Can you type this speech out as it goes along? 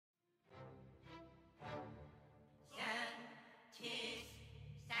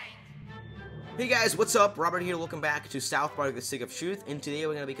Hey guys, what's up? Robert here. Welcome back to South Park: The Stick of Truth. And today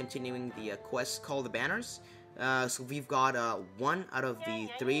we're going to be continuing the quest called the Banners. So we've got one out of the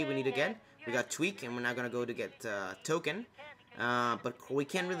three we need to get. We got Tweak, and we're now going to go to get Token. But we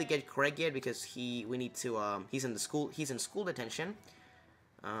can't really get Craig yet because he's in school detention.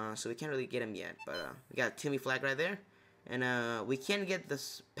 So we can't really get him yet. But we got Timmy Flag right there. And we can't get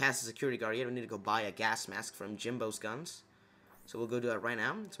this past the security guard yet. We need to go buy a gas mask from Jimbo's Guns. So we'll go do that right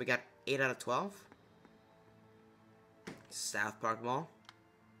now. So we got 8 out of 12. South Park Mall.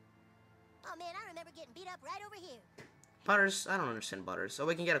 Oh man, I remember getting beat up right over here. Butters, I don't understand Butters. So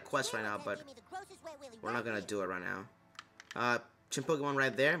we can get a quest right now, but we're not gonna do it right now. Pokemon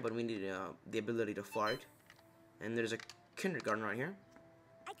right there, but we need the ability to fart. And there's a kindergarten right here.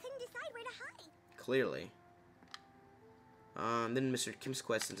 I couldn't decide where to hide. Clearly. Then Mr. Kim's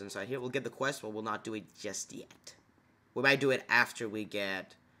quest is inside here. We'll get the quest, but we'll not do it just yet. We might do it after we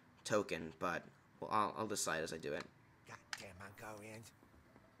get Token, but I'll decide as I do it. Goddamn Mongolians.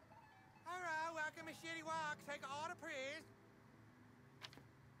 Alright, welcome to Shitty Walk. Take an order, please.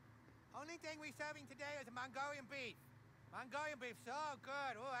 Only thing we're serving today is a Mongolian beef. Mongolian beef, so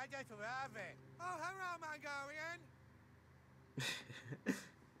good. Oh, I just love it. Oh, hello, Mongolian.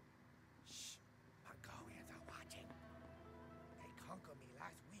 Shh. Mongolians are watching. They conquered me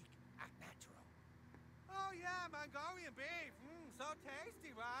last week. Act natural. Oh, yeah, Mongolian beef. So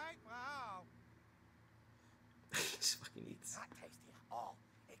tasty, right? Wow. Just fucking eats. Not tasty at all.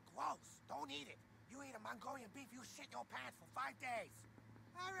 It's gross. Don't eat it. You eat a Mongolian beef, you shit your pants for 5 days.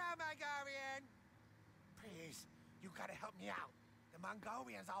 All right, Mongolian. Please, you gotta help me out. The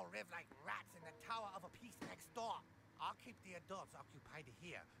Mongolians all live like rats in the tower of a piece next door. I'll keep the adults occupied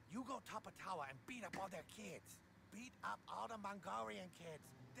here. You go top a tower and beat up all their kids. Beat up all the Mongolian kids.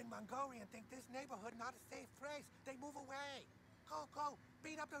 Then Mongolian think this neighborhood not a safe place. They move away. Go,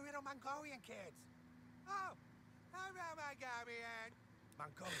 beat up the little Mongolian kids. Oh, hello, Mongolian.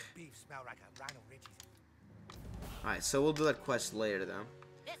 Mongolian beef smell like a Rhino Richie's. Alright, so we'll do that quest later, though.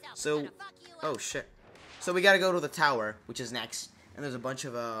 This outfit's So, gonna fuck you up. oh shit. So we gotta go to the tower, which is next. And there's a bunch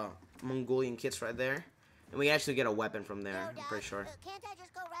of Mongolian kids right there. And we can actually get a weapon from there, I'm pretty sure. Can't I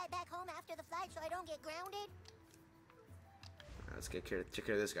just go right back home after the flight so I don't get grounded? Let's take care of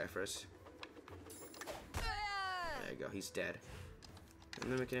this guy first. There you go, he's dead. And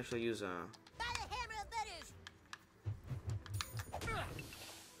then we can actually use By the hammer of Butters.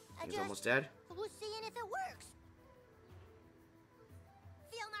 he's almost dead. We'll see if it works.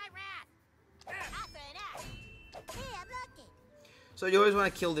 Feel my wrath. Eye for an eye. Hey, I blocked it. So you always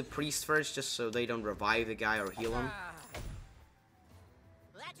want to kill the priest first, just so they don't revive the guy or heal him.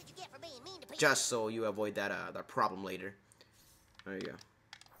 Well, that's what you get for being mean to people. Just so you avoid that problem later. There you go.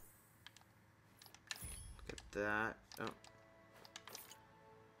 Get that. Oh.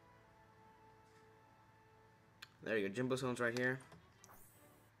 There you go. Jimbo Stone's right here.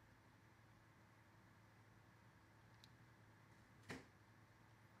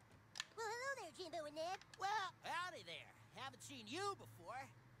 Well, hello there, Jimbo and Ned. Well, howdy there. Haven't seen you before.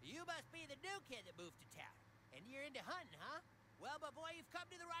 You must be the new kid that moved to town. And you're into hunting, huh? Well, my boy, you've come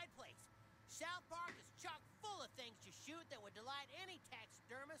to the right place. South Park is chock full of things to shoot that would delight any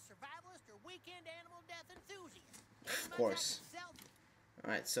taxidermist, survivalist, or weekend animal death enthusiast. Of course.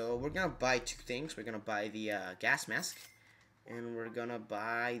 Alright, so we're gonna buy 2 things. We're gonna buy the gas mask. And we're gonna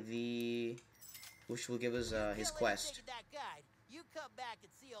buy the... which will give us his quest. That guide, you come back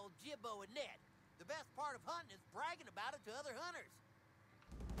and see old Jimbo and Ned. The best part of hunting is bragging about it to other hunters.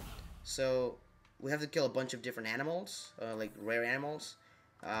 So, we have to kill a bunch of different animals, like rare animals.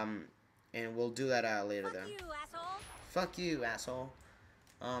 And we'll do that later, though. Fuck you, asshole. Fuck you, asshole.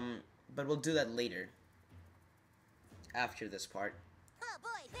 But we'll do that later. After this part. Oh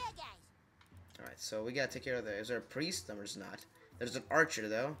boy, bad guys. Alright, so we gotta take care of the... Is there a priest? No, there's not. There's an archer,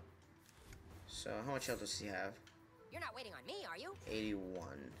 though. So, how much health does he have? You're not waiting on me, are you? 81.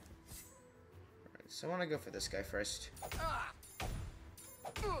 Alright, so I wanna go for this guy first.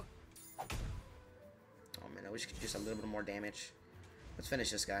 Oh man, I wish I could do just a little bit more damage. Let's finish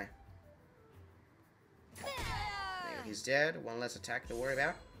this guy. There you go, he's dead. One less attack to worry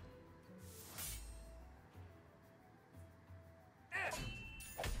about.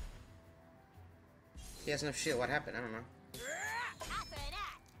 He has no shield. What happened? I don't know. Eye for an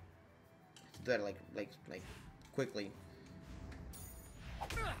eye. Do that like quickly.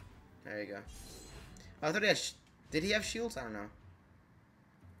 There you go. Oh, I thought he had. Did he have shields? I don't know.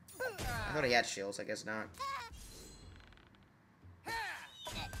 I thought he had shields. I guess not. That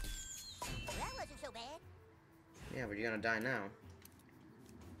wasn't so bad. Yeah, but you're gonna die now.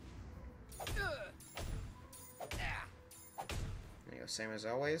 There you go, same as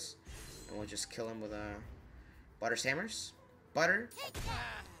always. And we'll just kill him with Butter's hammers. Butter's I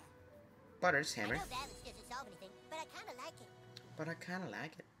hammer. know damage doesn't solve anything, but I kind of like it. But I kind of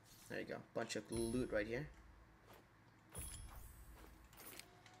like it. There you go. Bunch of loot right here.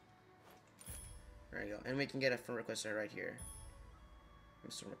 There you go. And we can get a friend requester right here.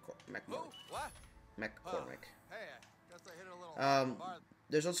 Mr. McCormick. Hey, guess I hit a little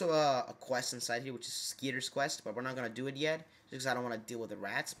There's also a quest inside here, which is Skeeter's quest, but we're not gonna do it yet, just because I don't want to deal with the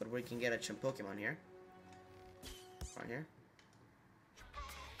rats. But we can get a chimp Pokemon here. Right here.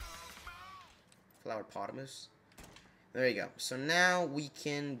 Flower Potamus. There you go. So now we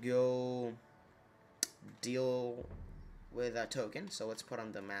can go deal with a token. So let's put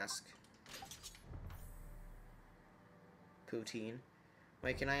on the mask. Poutine.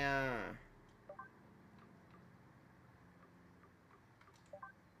 Wait, can I,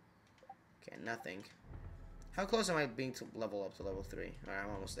 okay, nothing. How close am I being to level up to level 3? Alright, I'm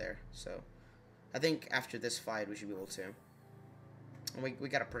almost there. So, I think after this fight, we should be able to. And we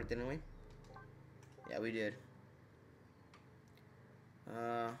got a perk, didn't we? Yeah, we did.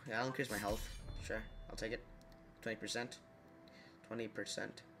 Yeah, I'll increase my health. Sure, I'll take it. 20%. 20%.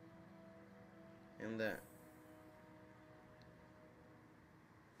 And the...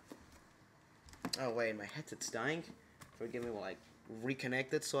 Oh wait, my headset's dying. Forgive me while I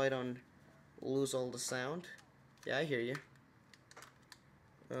reconnect it so I don't lose all the sound. Yeah, I hear you.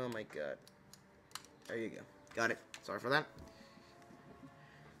 Oh my god. There you go. Got it. Sorry for that.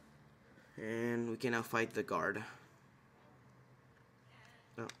 And we can now fight the guard.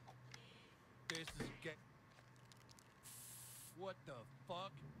 Oh. This is what the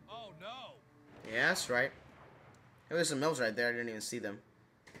fuck? Oh no! Yeah, that's right. Hey, there's some mills right there. I didn't even see them.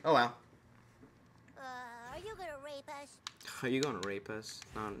 Oh well. Are you gonna rape us? Are you gonna rape us?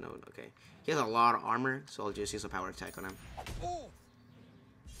 No, no, okay. He has a lot of armor, so I'll just use a power attack on him. Oh.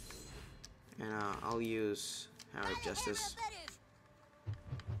 And I'll use Hammer of Justice.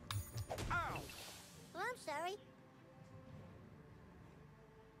 Ow. Well, I'm sorry.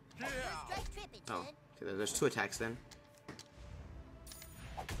 Yeah. Strike tripping, Oh, son. okay, there's 2 attacks then.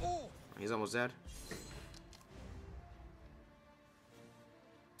 Oh. He's almost dead.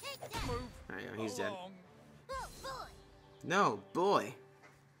 Take that. Move. There you go, he's dead. along. Oh, boy. No, boy.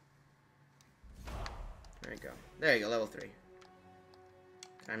 There you go. There you go, level 3.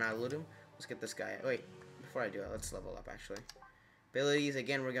 Can I not loot him? Let's get this guy. Wait, before I do it, let's level up actually. Abilities,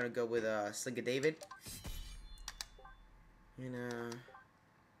 again, we're gonna go with Slinka David. And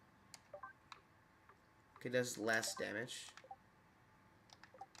okay, does less damage.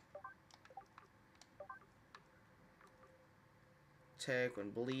 Attack when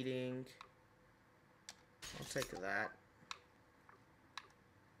bleeding. I'll take that.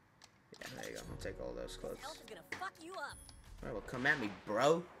 Yeah, there you go. I'll take all those clothes. Elf is gonna fuck you up. Alright, well, come at me,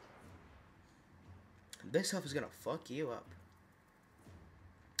 bro. This stuff is gonna fuck you up.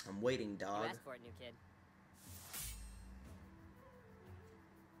 I'm waiting, dog. You asked for it, new kid.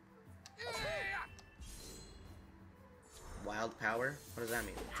 Wild power? What does that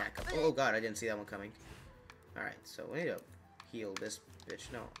mean? Attack up. Oh god, I didn't see that one coming. Alright, so we need to heal this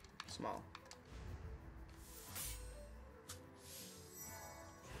bitch. No, small.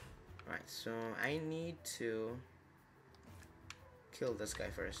 Alright, so I need to kill this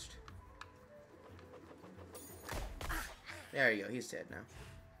guy first. There you go, he's dead now.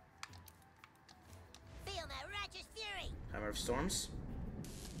 Feel my righteous fury. Hammer of Storms.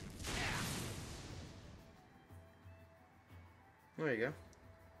 There you go.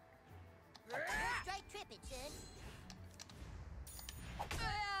 Strike tripping, son.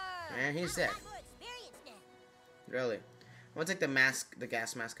 And he's dead. More experience now. Really. I'm gonna take the mask, the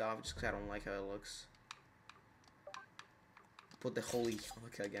gas mask off, just because I don't like how it looks. Put the holy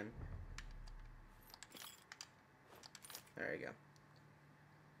okay again. There you go.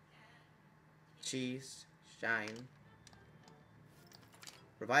 Cheese, shine.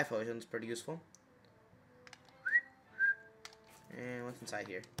 Revive potion's pretty useful. And what's inside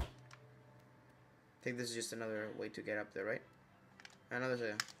here? I think this is just another way to get up there, right? I know there's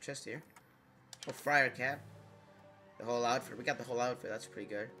a chest here. Oh, Friar Cap. The whole outfit. We got the whole outfit. That's pretty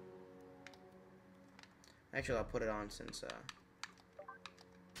good. Actually, I'll put it on since,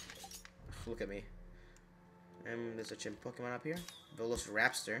 look at me. And there's a chimp Pokemon up here.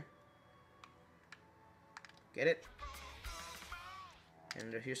 Velociraptor. Get it?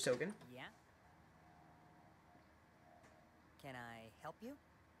 And here's token. Yeah? Can I help you?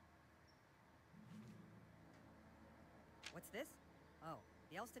 What's this? Oh,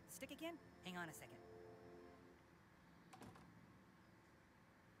 the stick again? Hang on a second.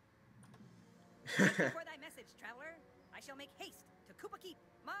 Thank you for thy message, traveler. I shall make haste to Koopa Keep.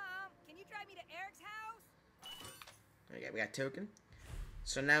 Mom, can you drive me to Eric's house? Okay, we got token.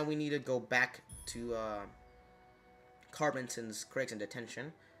 So now we need to go back to Carbonton's Craig's in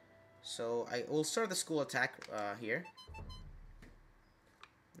detention. So I will start the school attack here.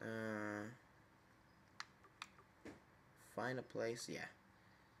 Find a place. Yeah,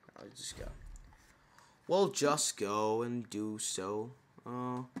 I'll just go. We'll just go and do so.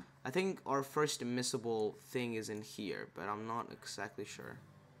 I think our first admissible thing is in here, but I'm not exactly sure.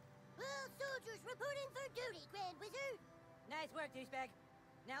 Well, soldiers reporting for duty, Grand Wizard. Nice work, douchebag.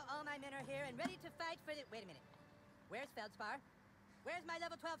 Now all my men are here and ready to fight for the... Wait a minute. Where's Feldspar? Where's my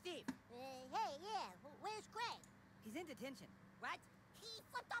level 12 thief? Hey, yeah, where's Craig? He's in detention. What? He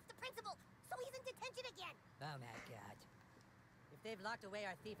flipped off the principal, so he's in detention again. Oh my god. If they've locked away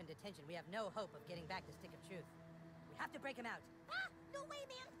our thief in detention, we have no hope of getting back the Stick of Truth. We have to break him out. Ah, no way,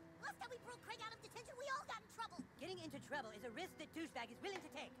 man. Last time we broke Craig out of detention, we all got in trouble. Getting into trouble is a risk that douchebag is willing to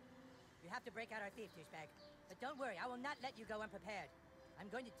take. You have to break out our thief, douchebag. But don't worry, I will not let you go unprepared. I'm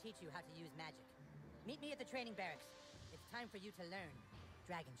going to teach you how to use magic. Meet me at the training barracks. It's time for you to learn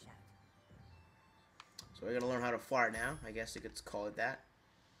Dragon Shout. So we're gonna learn how to fart now. I guess you could call it that.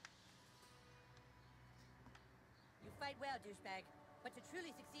 You fight well, douchebag. But to truly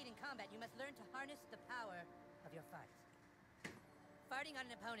succeed in combat, you must learn to harness the power of your farts. Farting on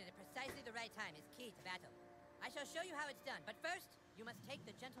an opponent at precisely the right time is key to battle. I shall show you how it's done, but first, you must take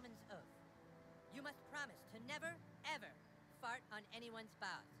the gentleman's oath. You must promise to never, ever fart on anyone's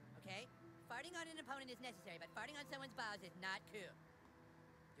balls, okay? Farting on an opponent is necessary, but farting on someone's balls is not cool.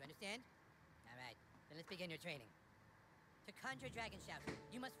 Do you understand? All right, then let's begin your training. To conjure Dragon Shout,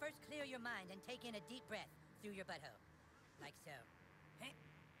 you must first clear your mind and take in a deep breath through your butthole. Like so. Huh?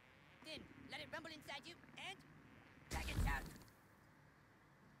 Then, let it rumble inside you, and... Dragon Shout!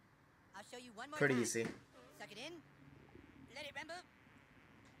 I'll show you one more Pretty time. easy. Suck it in. Let it rumble.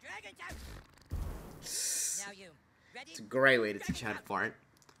 Dragon Shout! Now you. Ready? It's a great way to teach how to fart.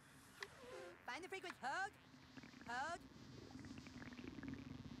 Find the frequency. Hold. Hold.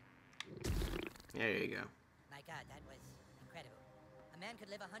 There you go. My god, that was incredible. A man could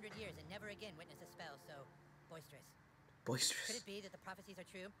live 100 years and never again witness a spell so boisterous. Could Boisterous. it be that the prophecies are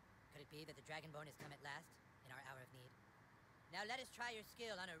true? Could it be that the Dragonborn has come at last, in our hour of need? Now let us try your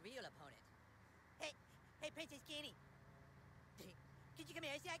skill on a real opponent. Hey, Princess Kenny. Could you come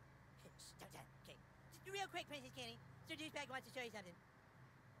here a sec? Shh, don't talk. Okay. Just real quick, Princess Kenny. Sir Douchebag wants to show you something.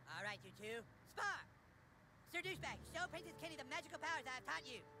 All right, you two. Spar! Sir Douchebag, show Princess Kenny the magical powers I have taught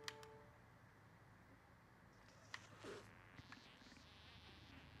you.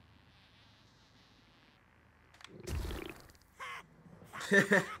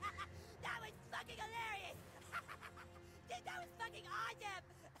 That was fucking hilarious! Dude, that was fucking awesome!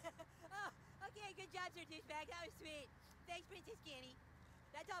 Oh, okay, good job, Sir Douchebag. That was sweet. Thanks, Princess Kenny.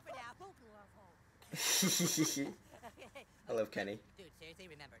 That's all for now. Okay. I love Kenny. Dude, seriously,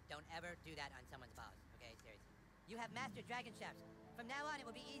 remember, don't ever do that on someone's balls, okay? Seriously. You have mastered Dragon Shafts. From now on, it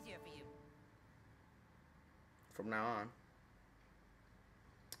will be easier for you. From now on.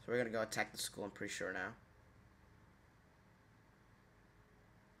 So we're gonna go attack the school, I'm pretty sure now.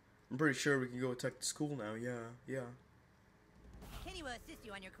 I'm pretty sure we can go attack the school now, yeah. Kenny will assist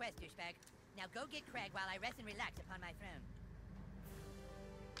you on your quest, douchebag. Now go get Craig while I rest and relax upon my throne.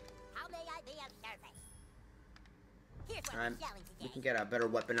 How may I be of service? Here's what Um, we're selling we today. can get a better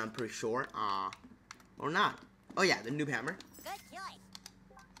weapon, I'm pretty sure. Or not. Oh yeah, the noob hammer. Good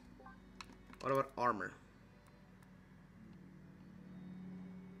choice. What about armor?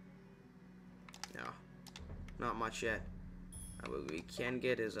 No. Not much yet. What we can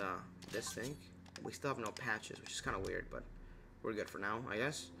get is this thing. We still have no patches, which is kind of weird, but we're good for now, I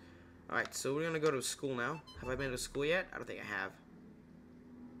guess. Alright, so we're gonna go to school now. Have I been to school yet? I don't think I have.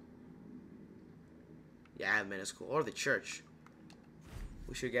 Yeah, I haven't been to school. Or the church.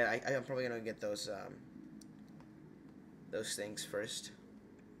 We should get... I'm probably gonna get those things first.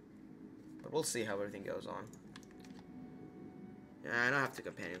 But we'll see how everything goes on. Yeah, I don't have two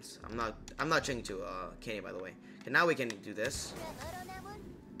companions. I'm not changing to Kenny, by the way. Okay, now we can do this. You have load on that one?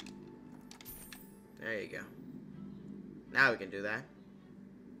 There you go. Now we can do that.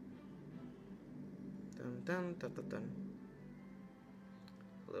 Dun dun dun dun dun.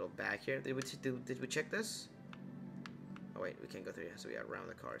 A little back here. Did we check this? Oh wait, we can't go through here, so we got around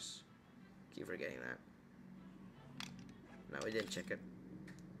the cars. Keep forgetting that. No, we didn't check it.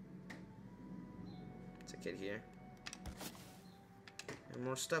 It's a kid here. And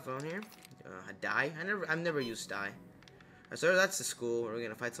more stuff on here. A die. I've never used die. So that's the school. We're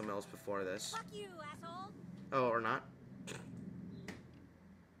gonna fight someone else before this. Fuck you, asshole. Oh, or not.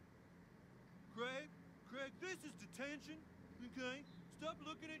 Craig, this is detention. okay? Stop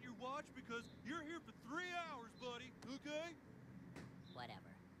looking at your watch because you're here for 3 hours, buddy, okay? Whatever.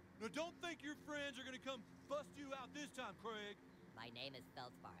 Now don't think your friends are gonna come bust you out this time, Craig. My name is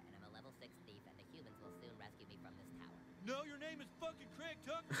Feldspar, and I'm a level 6 thief, and the humans will soon rescue me from this tower. No, your name is fucking Craig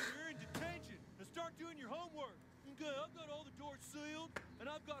Tucker, and you're in detention. Now start doing your homework. Okay, I've got all the doors sealed, and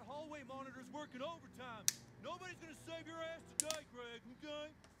I've got hallway monitors working overtime. Nobody's gonna save your ass today, Craig, okay?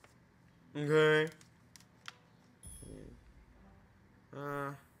 Okay.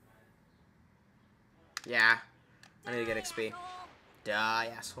 Yeah. I need to get XP.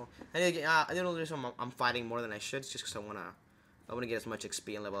 Die, asshole. I need to get. I don't know. I'm fighting more than I should, just because I wanna get as much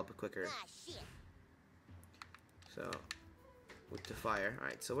XP and level up quicker. Ah, shit. So, with the fire. All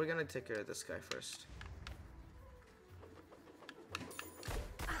right. So we're gonna take care of this guy first.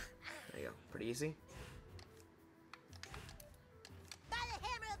 There you go. Pretty easy. By the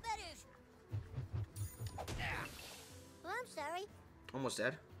hammer of butters. Oh, I'm sorry. Almost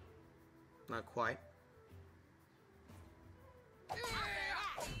dead. Not quite.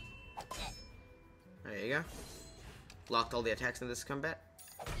 There you go. Blocked all the attacks in this combat.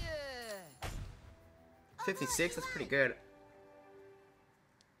 56, that's pretty good.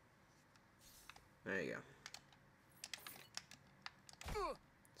 There you go.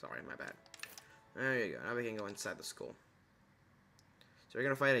 Sorry, my bad. There you go. Now we can go inside the school. So we're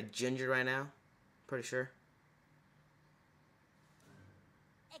gonna fight a ginger right now. Pretty sure.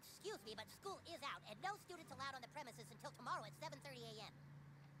 Excuse me, but school is out, and no students allowed on the premises until tomorrow at 7:30 a.m.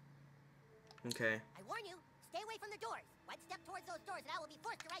 Okay. I warn you, stay away from the doors. One step towards those doors, and I will be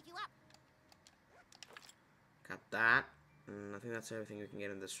forced to write you up. Got that. I think that's everything we can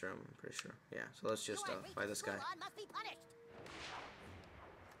get in this room. I'm pretty sure. Yeah. So let's just Who I reach fight the this guy. school on must be punished.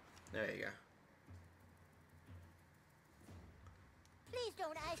 There you go. Please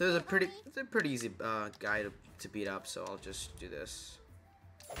don't ice So me, homie. it's a pretty easy guy to beat up. So I'll just do this.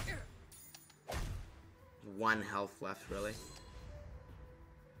 1 health left, really.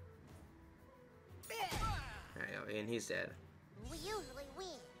 There you go, and he's dead. We usually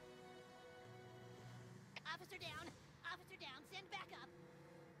win. Officer down, send back up.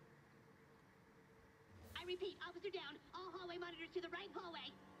 I repeat, officer down, all hallway monitors to the right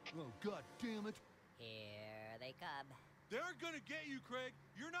hallway. Oh, god damn it. Here they come. They're gonna get you, Craig.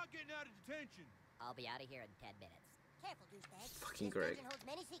 You're not getting out of detention. I'll be out of here in 10 minutes. Careful, douchebag. Fucking This Greg. dungeon holds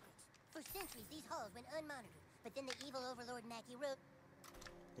many secrets. For centuries, these halls went unmonitored. But then the evil overlord Mackie wrote,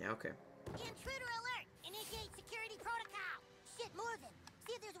 Yeah, okay. "Intruder alert! Initiate security protocol!" Shit, more of them.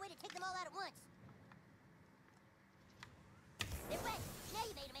 See if there's a way to take them all out at once. They're wet. Now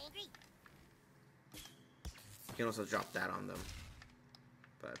you made them angry. You can also drop that on them.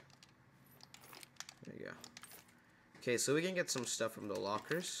 But there you go. Okay, so we can get some stuff from the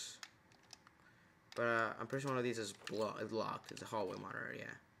lockers. But I'm pretty sure one of these is locked. It's a hallway monitor,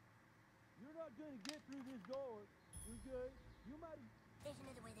 yeah. You're not gonna get through this door, okay? You might. There's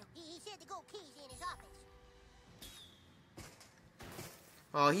another way, though. He said the gold key's in his office.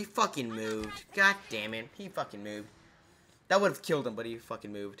 Oh, he fucking moved. God damn it. He fucking moved. That would have killed him, but he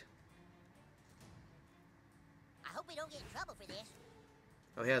fucking moved. I hope we don't get in trouble for this.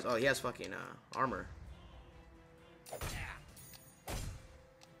 Oh, he has fucking armor.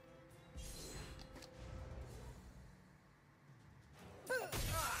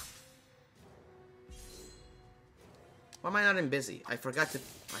 Why am I not in busy? I forgot to.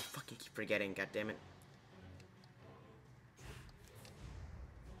 I fucking keep forgetting. God damn it.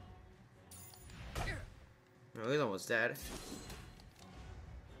 Oh, he's almost dead.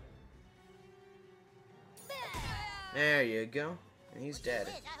 There you go. And he's dead.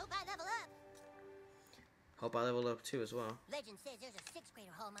 Liz, I hope I level up. Hope I level up too as well. Legend says there's a 6th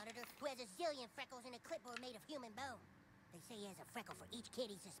grader hall monitor who has a zillion freckles and a clipboard made of human bone. They say he has a freckle for each kid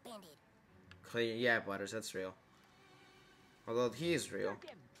he suspended. Clear, yeah, Butters, that's real. Although he is real.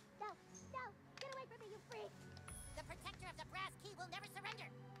 No, get away from me, you freak! The protector of the brass key will never surrender.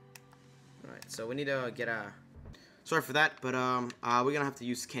 Alright, so we need to get a. Sorry for that, but we're gonna have to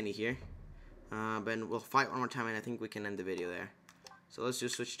use Kenny here. But we'll fight one more time, and I think we can end the video there. So let's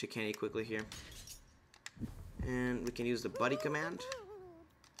just switch to Kenny quickly here, and we can use the buddy command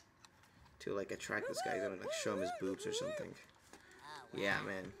to like attract this guy. Gonna like show him his boobs or something. Oh, wow. Yeah,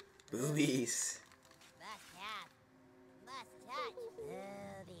 man, boobies. Must touch.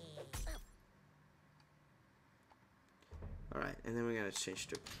 Boobies. Alright, and then we're gonna change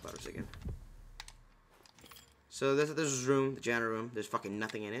to Butters again. So there's this room, the janitor room. There's fucking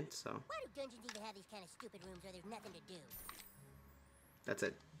nothing in it, so Why do dungeons even have these kind of stupid rooms where there's nothing to do? that's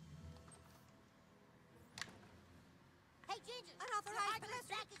it. Hey, Ginger! Unauthorized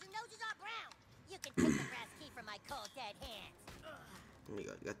back as your noses are brown! You can take the brass key from my cold, dead hands. We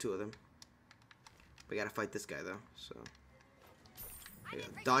got 2 of them. We gotta fight this guy though. So we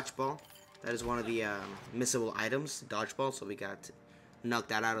got dodgeball. That is one of the missable items, dodgeball. So we got to knock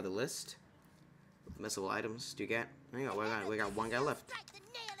that out of the list. Missable items. Do you get? We got 1 guy left. Strike the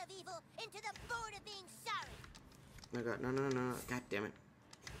nail of evil into the board of being sorry. Oh god, no. God damn it.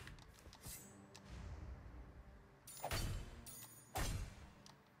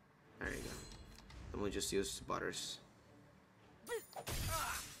 There you go. Then we'll just use butters.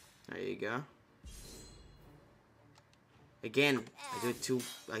 There you go. Again,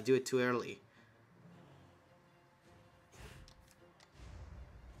 I do it too early.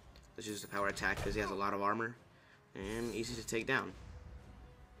 Let's use the power attack because he has a lot of armor and easy to take down.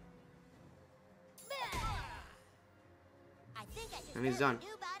 I think I just And he's found done. a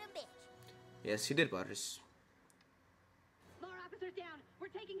new bottom bitch. Yes, you did, Butters. More officers down. We're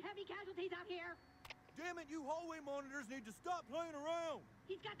taking heavy casualties out here. Damn it, you hallway monitors need to stop playing around.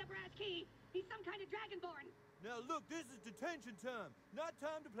 He's got the brass key. He's some kind of dragonborn. Now look, this is detention time, not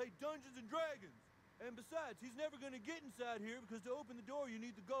time to play Dungeons and Dragons. And besides, he's never gonna get inside here because to open the door you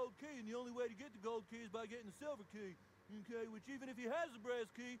need the gold key, and the only way to get the gold key is by getting the silver key. Okay, which even if he has the brass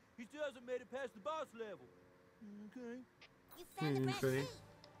key, he still hasn't made it past the boss level. Okay. You found the brass Okay. key.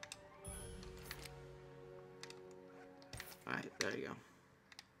 Alright, there you go.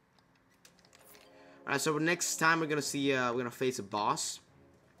 Alright, so next time we're gonna see we're gonna face a boss.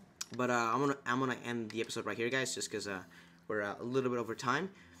 But I'm gonna end the episode right here, guys, just because we're a little bit over time.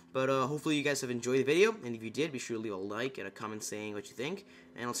 But hopefully you guys have enjoyed the video, and if you did, be sure to leave a like and a comment saying what you think.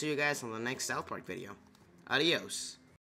 And I'll see you guys on the next South Park video. Adios.